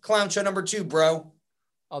PNC clown show number 2, bro.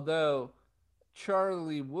 Although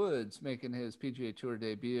Charlie Wood's making his PGA Tour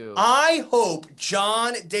debut. I hope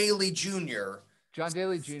John Daly Jr.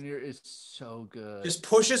 is so good. Just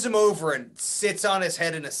pushes him over and sits on his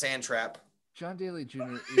head in a sand trap. John Daly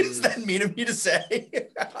Jr. Is that mean of me to say?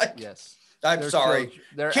 Yes. I'm sorry.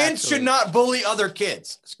 Kids should not bully other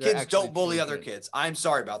kids. Kids don't bully other kids. I'm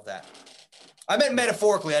sorry about that. I meant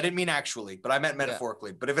metaphorically. I didn't mean actually, but I meant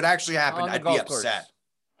metaphorically. But if it actually happened, I'd be upset.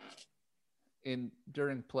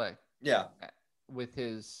 During play. Yeah. With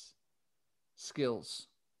his skills.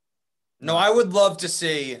 No, I would love to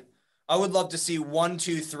see 1,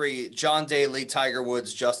 2, 3, John Daly, Tiger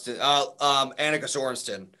Woods, Annika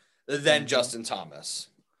Sorenston, then Justin Thomas.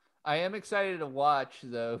 I am excited to watch,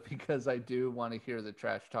 though, because I do want to hear the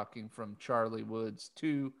trash talking from Charlie Woods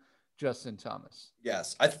to Justin Thomas.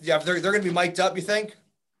 Yes. They're going to be mic'd up, you think?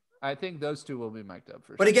 I think those two will be mic'd up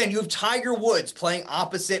for sure. But again, you have Tiger Woods playing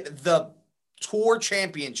opposite the Tour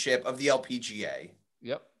Championship of the LPGA.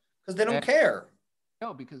 Yep. Because they don't care.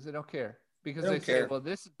 No, because they don't care. Because they say, well,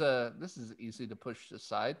 this is easy to push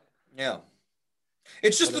aside. Yeah.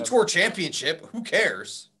 It's just the Tour Championship. Who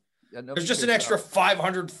cares? Yeah, there's just an extra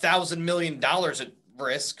 $500,000 million at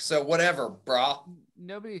risk. So whatever, brah.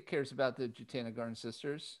 Nobody cares about the Jatana Garn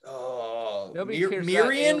sisters. Oh, nobody cares about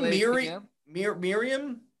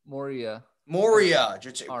Miriam? Moria. Aria.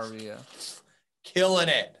 Killing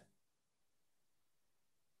it.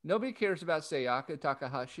 Nobody cares about Sayaka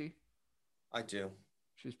Takahashi. I do.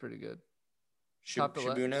 She's pretty good.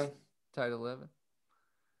 Shibuno. Tied 11.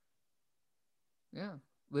 Yeah.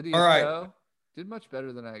 Lydia Ko did much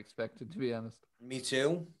better than I expected, to be honest. Me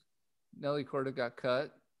too. Nelly Korda got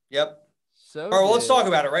cut. Yep. All right, well, let's talk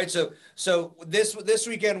about it, right? So this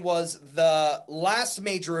weekend was the last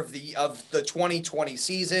major of the 2020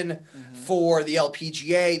 season for the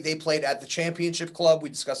LPGA. They played at the Championship Club. We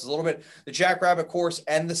discussed a little bit the Jackrabbit course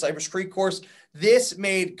and the Cypress Creek course. This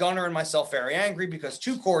made Gunnar and myself very angry because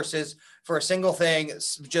 2 courses for a single thing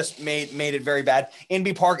just made it very bad.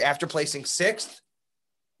 Inby Park, after placing 6th,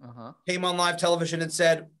 came on live television and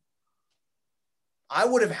said, "I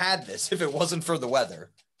would have had this if it wasn't for the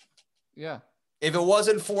weather." Yeah. If it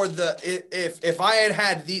wasn't for if I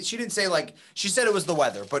had these, she didn't say she said it was the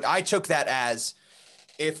weather, but I took that as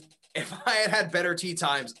if I had better tee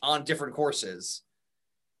times on different courses,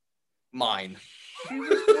 mine. She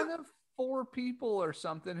was one of 4 people or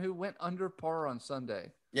something who went under par on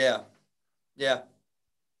Sunday. Yeah. Yeah.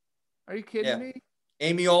 Are you kidding me?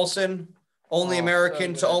 Amy Olsen, only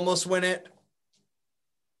American to almost win it.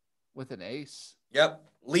 With an ace. Yep.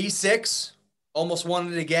 Lee Six almost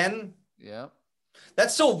won it again. Yep.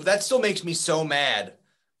 That still makes me so mad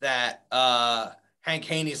that Hank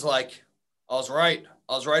Haney's like, I was right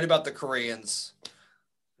about the Koreans.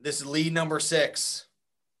 This is lead number 6.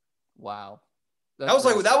 Wow. That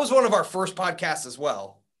was one of our first podcasts as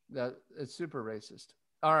well. It's super racist.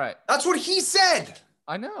 All right. That's what he said.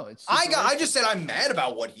 I know. I just said I'm mad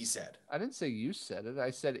about what he said. I didn't say you said it.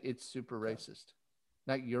 I said it's super racist.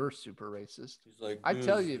 Not you're super racist. He's like, I'd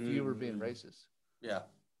tell you if you were being racist. Yeah.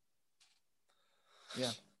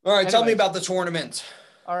 Yeah. All right. Tell me about the tournament.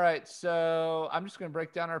 All right. So I'm just going to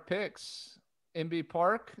break down our picks. MB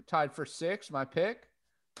Park tied for 6. My pick.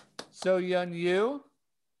 So Yun Yu.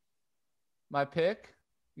 My pick.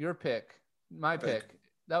 Your pick. My pick.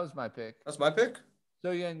 That was my pick. That's my pick.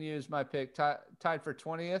 So Yun Yu is my pick. Tied for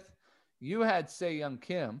 20th. You had Se Young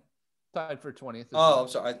Kim. Tied for 20th. Oh, I'm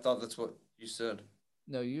sorry. I thought that's what you said.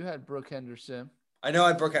 No, you had Brooke Henderson. I know I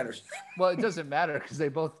had Brooke Henderson. Well, it doesn't matter because they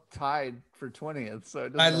both tied for 20th. So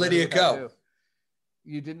it I had Lydia Ko.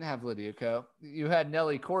 You didn't have Lydia Ko. You had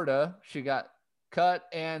Nelly Korda. She got cut,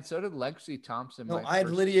 and so did Lexi Thompson. No, I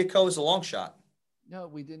had Lydia Ko as a long shot. No,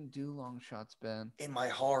 we didn't do long shots, Ben. In my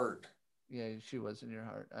heart. Yeah, she was in your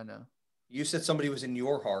heart. I know. You said somebody was in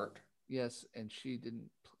your heart. Yes, and she didn't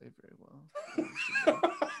play very well.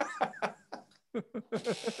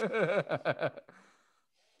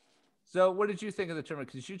 So what did you think of the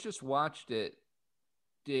tournament? Because you just watched it.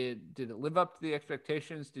 Did it live up to the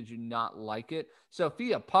expectations? Did you not like it?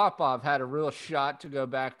 Sophia Popov had a real shot to go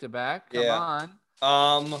back-to-back. Come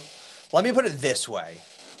on. Let me put it this way.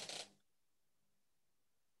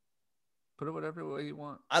 Put it whatever way you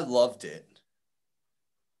want. I loved it.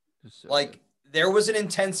 There was an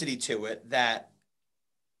intensity to it that,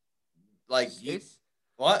 what?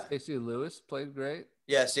 Stacey Lewis played great.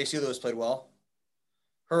 Yeah, Stacey Lewis played well.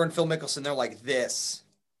 Her and Phil Mickelson, they're like this.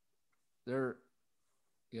 They're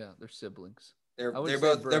siblings. They're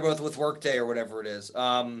both with Workday or whatever it is.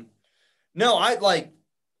 So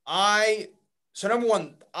number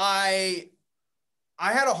one, I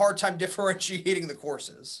had a hard time differentiating the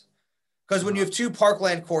courses. Because when you have 2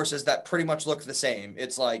 parkland courses that pretty much look the same,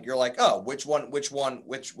 it's like you're like, oh, which one?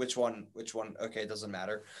 Okay, it doesn't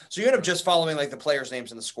matter. So you end up just following the players'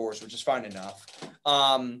 names and the scores, which is fine enough.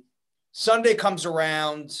 Sunday comes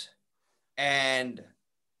around, and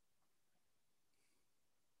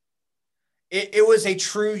it was a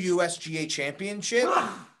true USGA championship.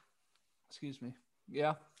 Excuse me.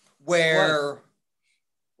 Yeah. Where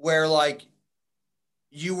like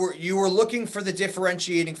you were looking for the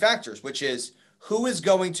differentiating factors, which is who is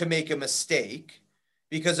going to make a mistake,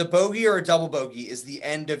 because a bogey or a double bogey is the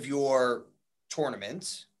end of your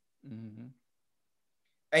tournament. Mm-hmm.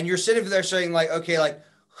 And you're sitting there saying like, okay, like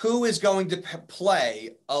who is going to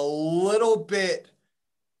play a little bit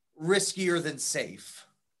riskier than safe?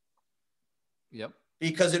 Yep.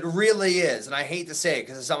 Because it really is, and I hate to say it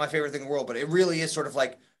because it's not my favorite thing in the world, but it really is sort of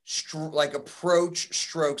like approach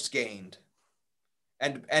strokes gained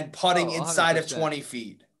and putting inside of 20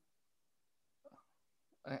 feet.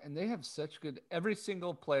 And they have such good, every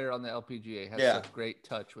single player on the LPGA has such great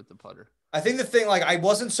touch with the putter. I think the thing, like, I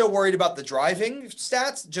wasn't so worried about the driving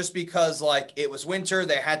stats just because, like, it was winter.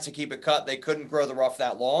 They had to keep it cut. They couldn't grow the rough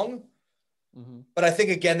that long. Mm-hmm. But I think,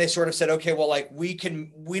 again, they sort of said, okay, well, like, we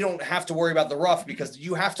don't have to worry about the rough because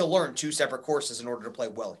you have to learn 2 separate courses in order to play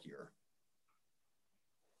well here.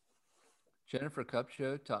 Jennifer Cup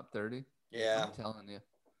show, top 30. Yeah. I'm telling you.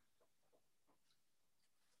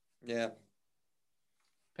 Yeah.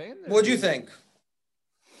 What'd you think?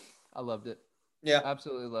 I loved it. Yeah.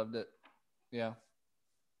 Absolutely loved it. Yeah.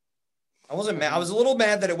 I wasn't mad. I was a little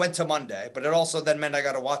mad that it went to Monday, but it also then meant I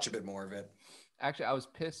got to watch a bit more of it. Actually, I was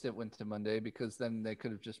pissed it went to Monday because then they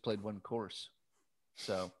could have just played one course.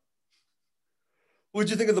 So. What'd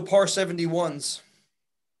you think of the par 71s?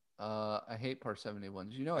 I hate par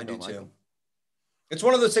 71s. You know I don't like them. It's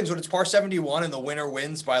one of those things when it's par 71 and the winner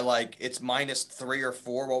wins by like it's -3 or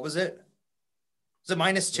 4. What was it? Was it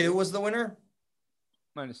 -2 was the winner?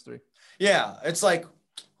 -3. Yeah. It's like,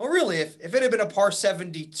 oh, really? If it had been a par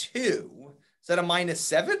 72, is that a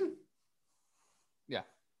 -7? Yeah.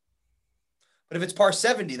 But if it's par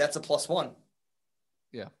 70, that's a +1.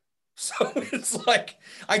 Yeah. So it's like,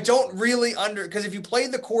 I don't really because if you play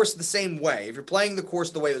the course the same way, if you're playing the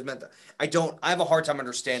course the way it was meant to, I have a hard time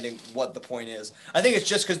understanding what the point is. I think it's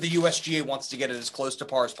just because the USGA wants to get it as close to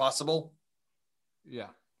par as possible. Yeah.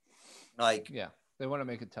 Like, yeah, they want to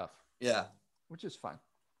make it tough. Yeah. Which is fine,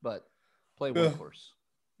 but play one course.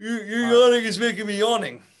 Your yawning is making me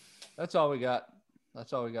yawning. That's all we got.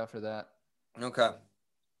 That's all we got for that. Okay.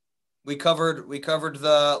 We covered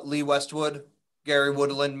the Lee Westwood, Gary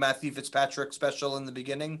Woodland, Matthew Fitzpatrick special in the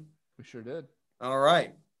beginning. We sure did. All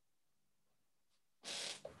right.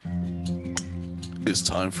 It's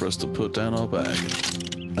time for us to put down our bag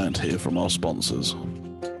and hear from our sponsors.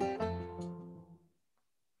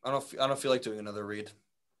 I don't feel like doing another read.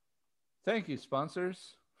 Thank you,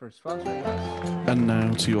 sponsors, for sponsoring us. And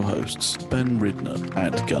now to your hosts, Ben Ridner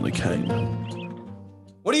and Gunnar Kane.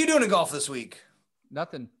 What are you doing in golf this week?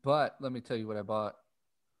 Nothing, but let me tell you what I bought.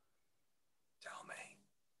 Tell me.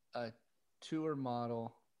 A tour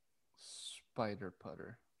model spider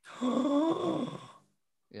putter.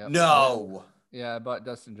 Yep. No. Yeah, I bought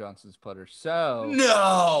Dustin Johnson's putter. So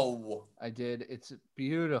no, I did. It's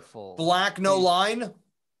beautiful. Black, no line.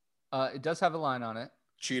 It does have a line on it.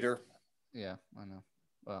 Cheater. Yeah, I know.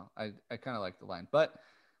 Well, I kind of like the line, but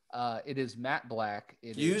it is matte black.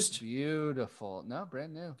 It used? Is beautiful. No,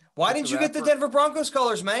 brand new. Why didn't you get the Denver Broncos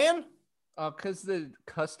colors, man? Because the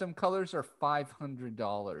custom colors are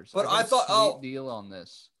 $500. But I thought, deal on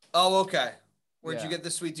this. Oh, okay. Where'd you get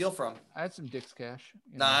this sweet deal from? I had some Dick's cash.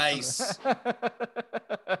 Nice.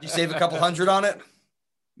 You save a couple $100 on it?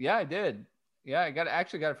 Yeah, I did. Yeah, I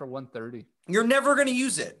actually got it for $130. You're never going to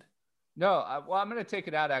use it. No, I'm going to take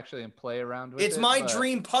it out actually and play around with it. It's my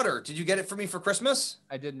dream putter. Did you get it for me for Christmas?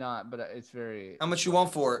 I did not, but it's very. How much you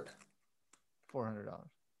want for it? $400.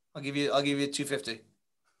 I'll give you $250.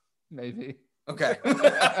 Maybe. Okay.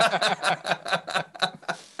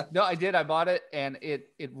 No, I did. I bought it, and it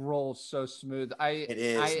rolls so smooth. It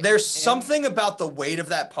is. There's something about the weight of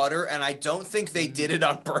that putter, and I don't think they did it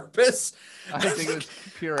on purpose. I think it's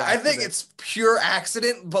pure accident. I think it's pure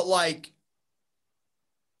accident, but like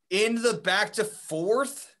in the back to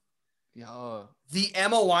fourth, the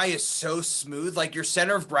MOI is so smooth. Like your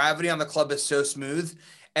center of gravity on the club is so smooth,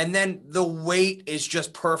 and then the weight is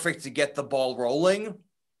just perfect to get the ball rolling.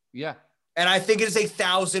 Yeah. And I think it is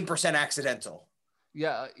 1,000% accidental.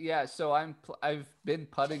 Yeah. So I've been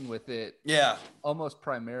putting with it. Yeah. Almost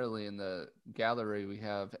primarily in the gallery we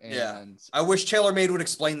have. And I wish TaylorMade would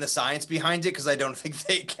explain the science behind it because I don't think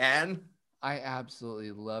they can. I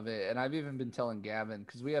absolutely love it. And I've even been telling Gavin,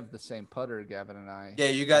 because we have the same putter, Gavin and I. Yeah,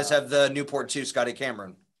 you guys have the Newport 2, Scotty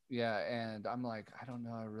Cameron. Yeah, and I'm like, I don't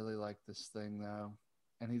know. I really like this thing, though.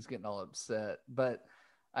 And he's getting all upset. But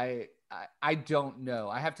I don't know.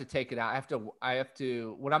 I have to take it out. I have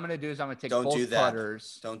to. What I'm going to do is I'm going to take both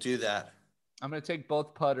putters. Don't do that. I'm going to take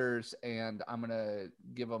both putters and I'm going to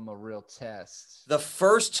give them a real test. The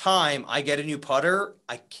first time I get a new putter,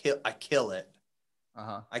 I kill it.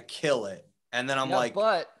 I kill it. And then I'm like,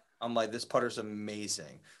 this putter's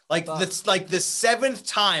amazing. Like that's like the 7th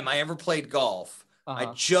time I ever played golf.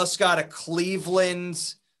 I just got a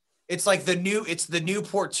Cleveland. It's like the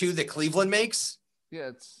Newport 2 that Cleveland makes.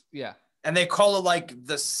 Yeah. And they call it like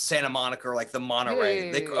the Santa Monica or like the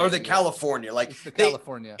Monterey or the California. Like it's the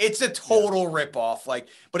California. It's a total ripoff. Like,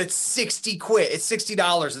 but it's $60. It's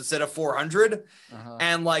 $60 instead of $400.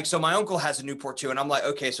 And like, so my uncle has a Newport 2, and I'm like,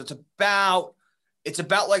 okay, so it's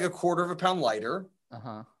about like a quarter of a pound lighter.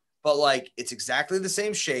 But like, it's exactly the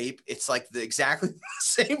same shape. It's like exactly the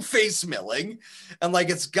same face milling. And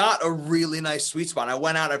like, it's got a really nice sweet spot. I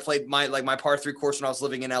went out, I played my par 3 course when I was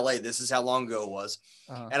living in LA. This is how long ago it was.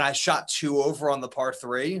 And I shot 2 over on the par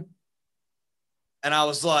 3. And I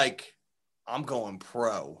was like, I'm going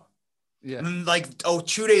pro. Yeah. And then like,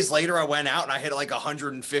 2 days later, I went out and I hit like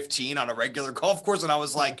 115 on a regular golf course. And I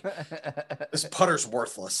was like, this putter's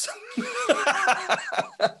worthless.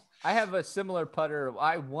 I have a similar putter.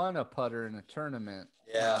 I won a putter in a tournament.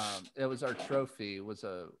 Yeah. It was our trophy was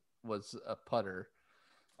a putter.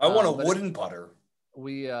 I won a wooden putter.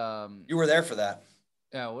 You were there for that.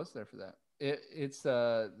 Yeah, I was there for that. It's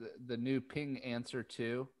the new Ping Answer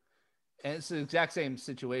 2. And it's the exact same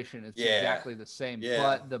situation. It's exactly the same,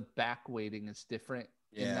 but the back weighting is different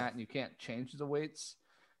in that, and you can't change the weights.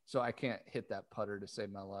 So I can't hit that putter to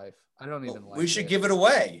save my life. I don't even like it. We should give it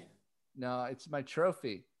away. No, it's my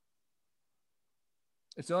trophy.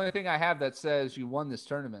 It's the only thing I have that says you won this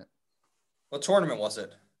tournament. What tournament was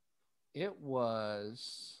it? It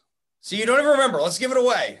was... See, you don't even remember. Let's give it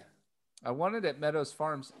away. I won it at Meadows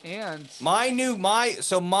Farms, and my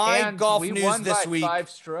golf news this week. 5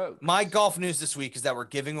 strokes. My golf news this week is that we're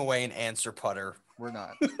giving away an Answer putter. We're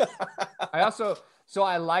not. I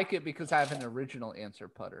like it because I have an original Answer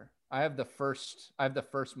putter. I have the first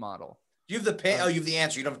model. You have the Ping. You have the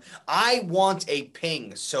Answer. You don't. I want a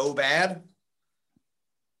Ping so bad.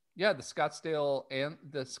 Yeah, the Scottsdale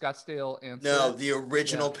Answer. No, the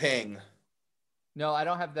original Ping. No, I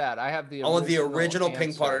don't have that. I have the. I want the original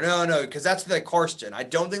Ping putter. No, because that's the Karsten. I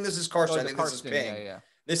don't think this is Karsten. I think this is Ping. Yeah.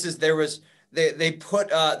 This is they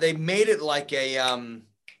made it like a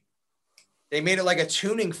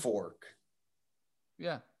tuning fork.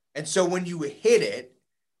 Yeah. And so when you hit it,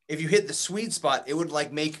 if you hit the sweet spot, it would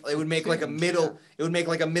make like a middle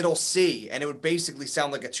C, and it would basically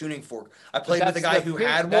sound like a tuning fork. I played with a guy who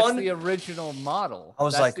had one. That's the original model. I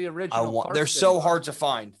was like, they're so hard to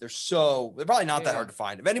find. They're probably not that hard to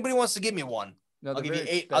find. If anybody wants to give me one, I'll give you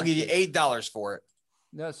 $8 for it.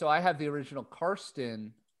 No, so I have the original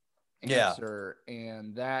Karsten Answer,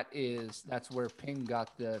 and that's where Ping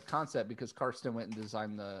got the concept, because Karsten went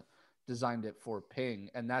and designed it for Ping,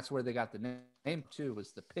 and that's where they got the name too,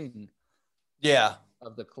 was the Ping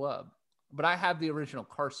of the club. But I have the original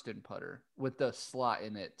Karsten putter with the slot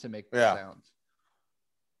in it to make the sounds.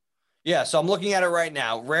 Yeah, so I'm looking at it right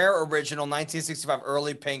now. Rare original 1965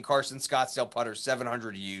 early Ping Karsten Scottsdale putter,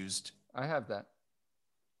 700 used. I have that.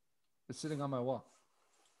 It's sitting on my wall.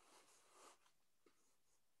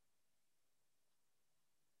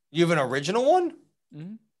 You have an original one?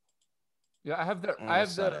 Mm-hmm. Yeah, I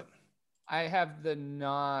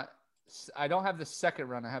don't have the second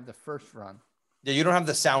run. I have the first run. Yeah, you don't have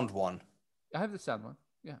the sound one. I have the sound one.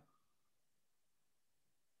 Yeah.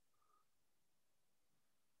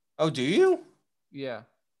 Oh, do you? Yeah.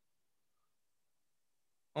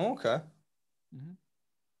 Oh, okay. Mm-hmm.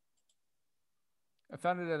 I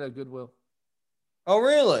found it at a Goodwill. Oh,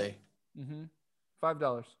 really? Mm-hmm.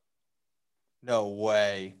 $5. No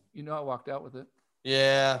way. You know, I walked out with it.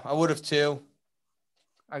 Yeah, I would have too.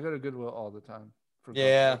 I go to Goodwill all the time.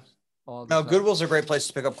 Goodwill's a great place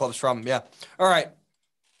to pick up clubs from. Yeah. All right.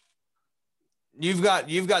 You've got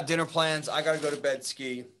dinner plans. I got to go to bed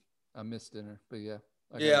ski. I missed dinner, but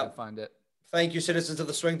I gotta find it. Thank you, citizens of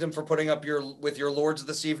the Swingdom, for putting up with your lords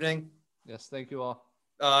this evening. Yes, thank you all.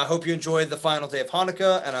 I hope you enjoyed the final day of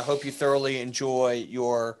Hanukkah, and I hope you thoroughly enjoy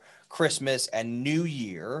your Christmas and New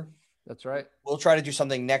Year. That's right. We'll try to do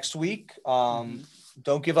something next week.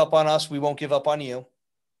 Don't give up on us. We won't give up on you.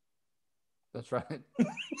 That's right.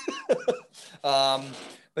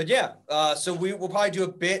 But yeah, so we will probably do a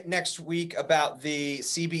bit next week about the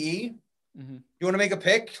CBE. Mm-hmm. You want to make a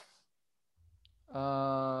pick?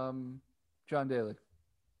 John Daly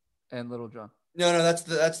and Little John. No, that's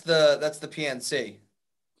the PNC.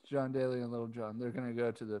 John Daly and Little John. They're gonna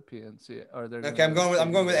go to the PNC. Okay, I'm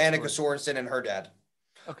going with Annika Sorensen and her dad.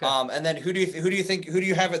 Okay. And then who do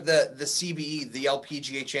you have at the CBE, the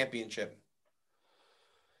LPGA Championship?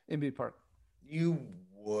 Embiid Park. You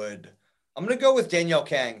would. I'm going to go with Danielle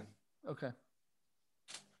Kang. Okay.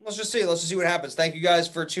 Let's just see. Let's just see what happens. Thank you guys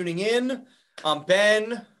for tuning in. I'm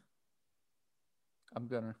Ben. I'm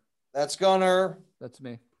Gunner. That's Gunner. That's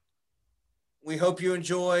me. We hope you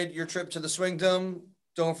enjoyed your trip to the Swingdom.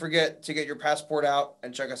 Don't forget to get your passport out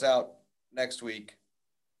and check us out next week.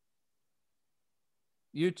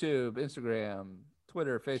 YouTube, Instagram,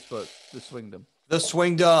 Twitter, Facebook, The Swingdom. The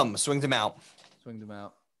Swingdom. Swingdom out. Swingdom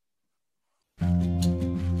out.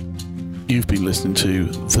 You've been listening to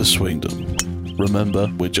The Swingdom. Remember,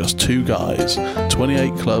 we're just two guys,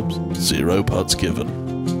 28 clubs, 0 putts given.